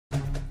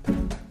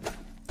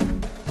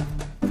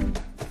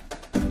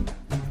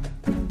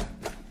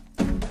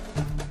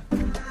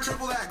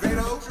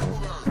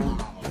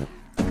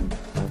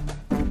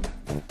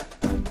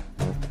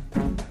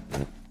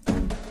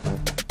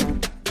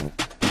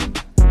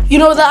You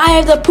know that I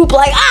have to poop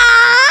like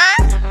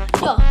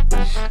yo,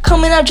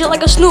 coming out just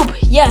like a Snoop.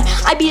 Yeah,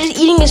 I be just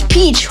eating this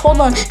peach. Hold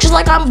on, just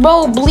like I'm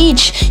bro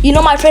Bleach. You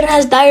know my friend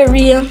has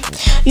diarrhea.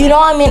 You know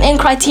I'm in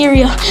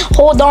criteria.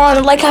 Hold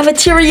on, like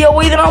cafeteria.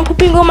 Wait, I'm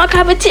pooping on my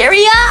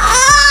cafeteria.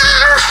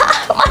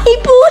 My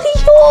booty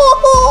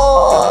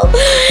hole.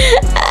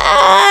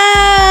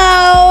 Ow.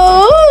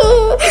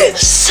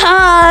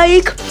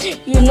 Psych.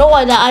 You know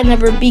that I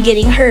never be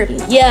getting hurt.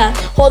 Yeah,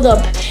 hold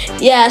up.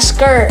 Yeah,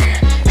 skirt.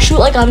 Shoot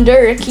like I'm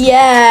Dirk.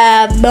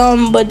 Yeah,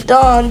 dumb but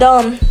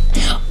dumb.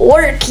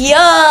 Work,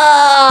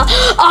 yeah.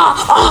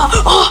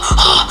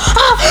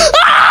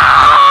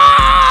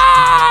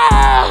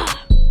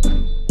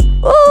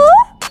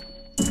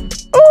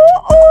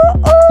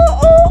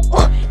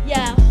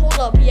 Yeah, hold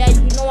up. Yeah,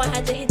 you know I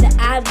had to hit the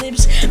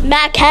ad-libs.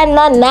 Mac had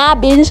not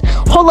nabbins.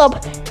 Hold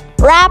up.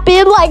 Rap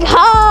it like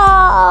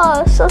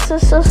ha.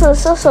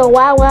 So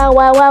wow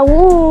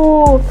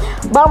woo.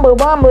 Bumble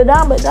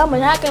dumba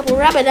hack up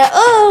rap it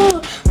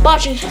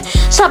watching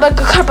Sabak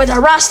carpet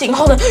rusting.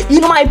 Hold on,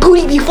 you know my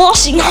booty be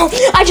flossing.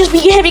 I just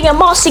be having a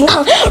mossing.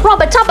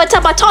 Robert tapa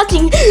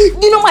taunting.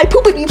 You know my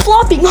poopy be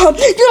flopping. You know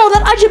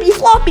that I just be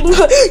flopping.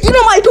 You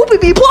know my poopy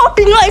be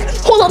plopping. Like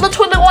hold on, the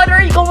toilet water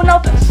is going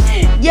up.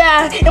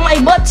 Yeah, in my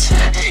butt.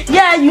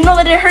 Yeah, you know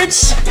that it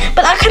hurts,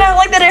 but I kinda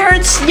like that it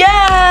hurts.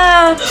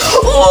 Yeah.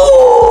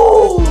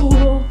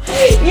 Ooh.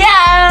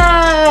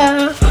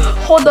 Yeah.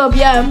 Hold up,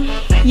 yeah.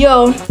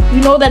 Yo,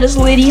 you know that is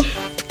litty.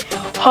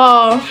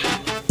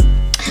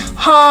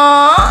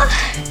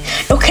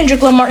 No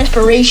Kendrick Lamar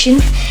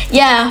inspiration.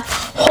 Yeah,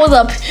 hold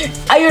up.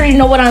 I already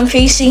know what I'm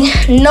facing.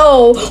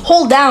 No,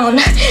 hold down.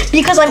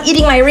 Because I'm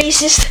eating my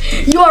racist.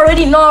 You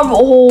already know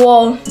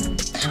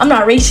I'm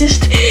not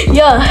racist.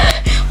 Yeah.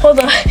 Hold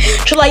on,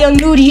 just like young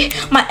Nudie,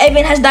 my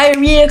Evan has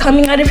diarrhea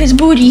coming out of his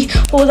booty.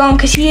 Hold on,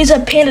 cause he is a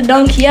panda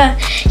dunk, yeah,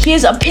 he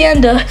is a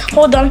panda.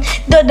 Hold on,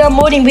 the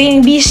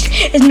motivating beast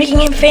is making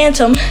him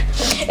phantom,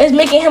 is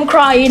making him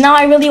cry. And now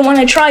I really want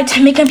to try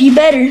to make him be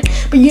better,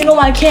 but you know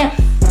I can't,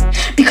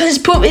 because his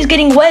poop is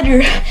getting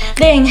wetter.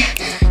 Dang,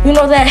 you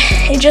know that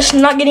it's just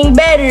not getting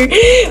better.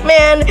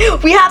 Man,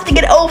 we have to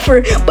get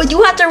over, but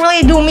you have to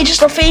really do me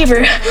just a favor.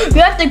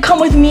 You have to come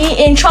with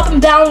me and chop him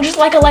down just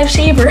like a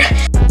lifesaver.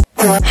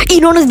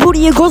 Eat on his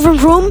booty, it goes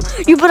from.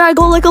 You better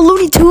go like a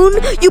Looney Tune.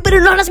 You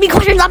better not ask me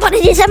questions. I'm gonna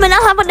do something.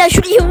 I'm gonna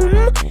shoot you.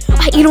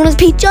 I eat on his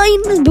pizza, I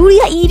eat on his booty.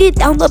 I eat it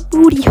down the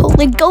booty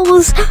hole. It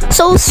goes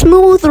so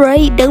smooth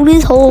right down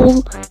his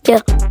hole.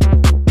 Yeah.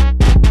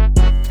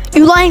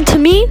 You lying to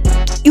me?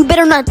 You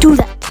better not do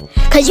that.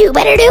 Cause you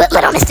better do it,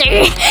 little mister.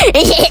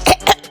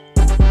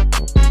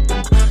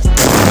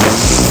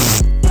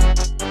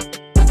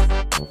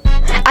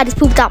 I just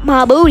pooped out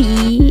my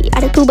booty. I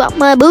just pooped out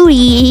my booty.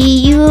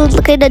 You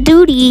look at the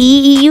duty.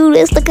 You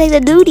just look at the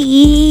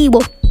duty.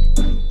 Whoa.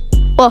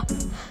 Whoa.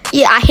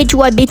 Yeah, I hit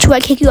you, I bit you, I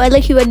kick you, I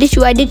lick you, I ditch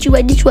you, I ditch you,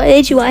 I ditch you, I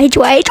hit you, I hit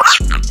you, I hit you.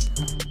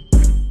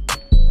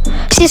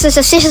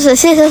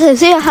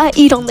 I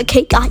eat on the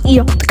cake, I eat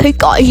on the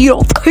cake, I eat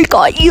on the cake,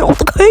 I eat on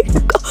the cake.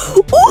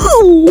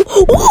 Ooh.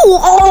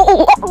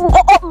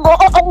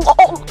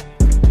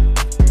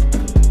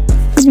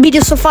 This beat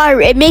is so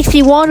fire, it makes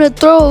me want to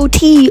throw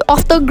tea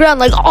off the ground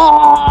like,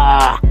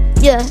 oh,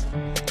 yeah,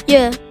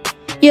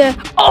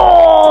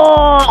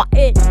 oh,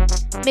 it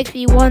makes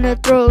me want to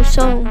throw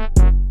some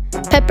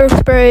pepper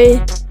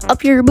spray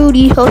up your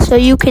booty hole so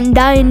you can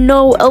die.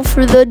 No L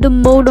for the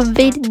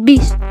demotivated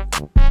beast.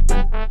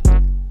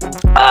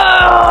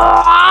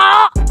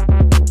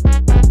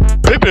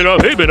 Pippin'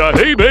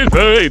 hey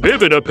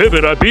baby,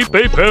 pippin' beep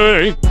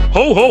baby.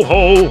 Ho ho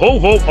ho ho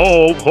ho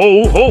ho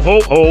ho ho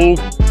ho ho.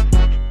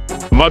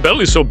 My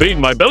belly's so big,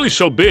 my belly's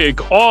so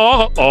big.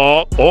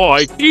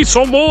 I eat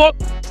some more.